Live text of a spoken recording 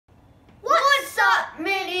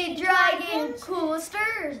Mini Dragon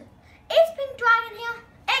Coolsters. It's Pink Dragon here.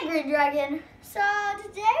 And Green Dragon. So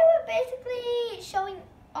today we're basically showing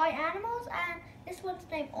our animals, and this one's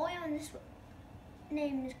named Oreo, and this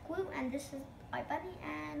name is Groot, and this is my bunny,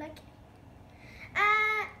 and my kitty.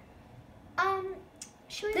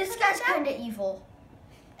 Should we This put guy's that down? kind of evil.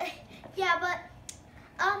 Yeah, but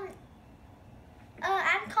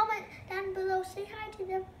and comment down below. Say hi to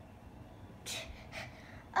them.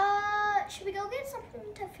 Should we go get something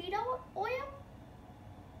to feed Oreo?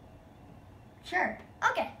 Sure.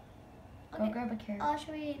 Okay. Go grab a carrot.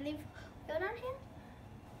 Should we leave Oreo down here?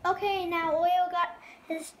 Okay, now Oreo got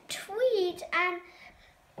his tweet, and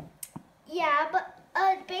yeah, but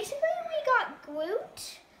basically we got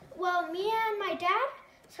Groot. Well, me and my dad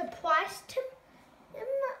surprised him.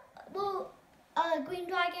 Green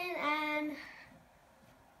Dragon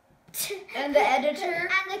And the editor.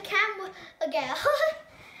 and the camera again.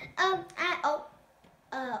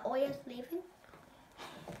 Oreo's leaving.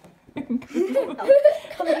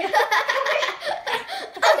 Come here.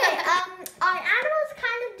 Okay, our animals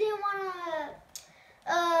kind of didn't want to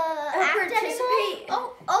act participate.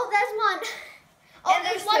 anymore. Oh, there's one. Oh, And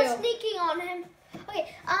there's there's one two. sneaking on him.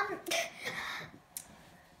 Okay,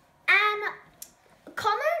 and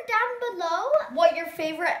comment down below. What your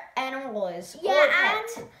favorite animal is. Yeah, or pet.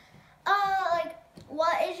 and like,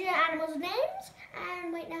 what is your animal's names?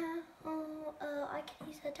 And right now,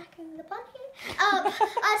 he's attacking the bunny.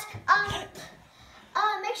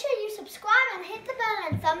 Make sure you subscribe and hit the bell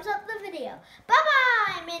and thumbs up the video. Bye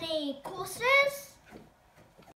bye, mini Coolsters.